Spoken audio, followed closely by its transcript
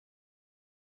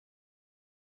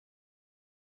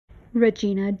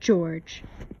Regina George.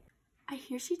 I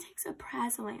hear she takes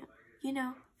Alprazolam. You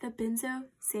know, the benzo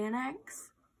Xanax.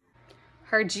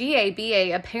 Her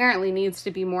GABA apparently needs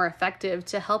to be more effective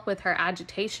to help with her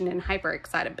agitation and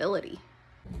hyperexcitability.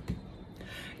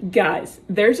 Guys,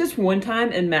 there's this one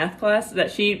time in math class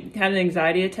that she had an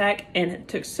anxiety attack and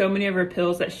took so many of her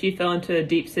pills that she fell into a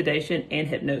deep sedation and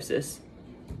hypnosis.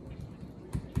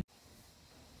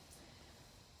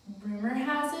 Rumor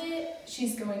has it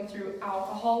she's going through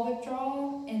alcohol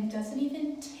withdrawal and doesn't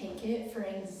even take it for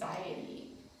anxiety.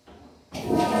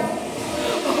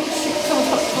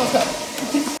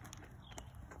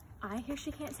 I hear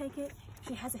she can't take it.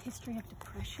 She has a history of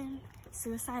depression,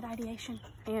 suicide ideation,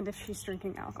 and if she's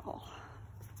drinking alcohol.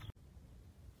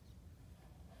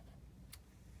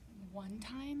 One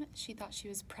time, she thought she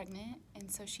was pregnant,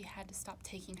 and so she had to stop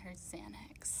taking her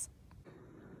Xanax.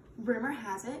 Rumor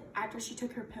has it, after she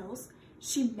took her pills,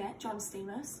 she met John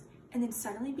Stamos, and then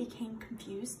suddenly became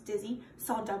confused, dizzy,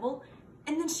 saw double,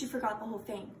 and then she forgot the whole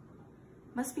thing.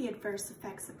 Must be adverse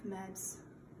effects of meds.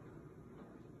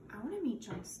 I want to meet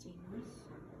John Stamos.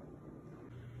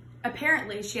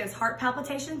 Apparently, she has heart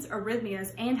palpitations,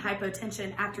 arrhythmias, and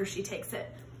hypotension after she takes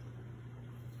it.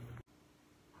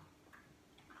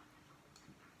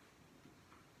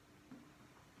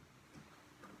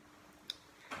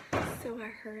 So I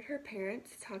heard her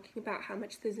parents talking about how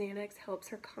much the Xanax helps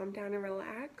her calm down and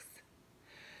relax.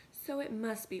 So it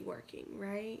must be working,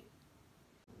 right?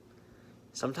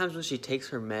 Sometimes when she takes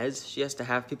her meds, she has to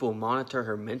have people monitor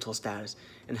her mental status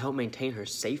and help maintain her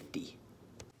safety.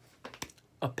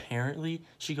 Apparently,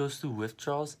 she goes through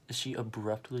withdrawals if she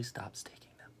abruptly stops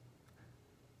taking them.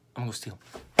 I'm gonna go steal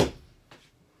them.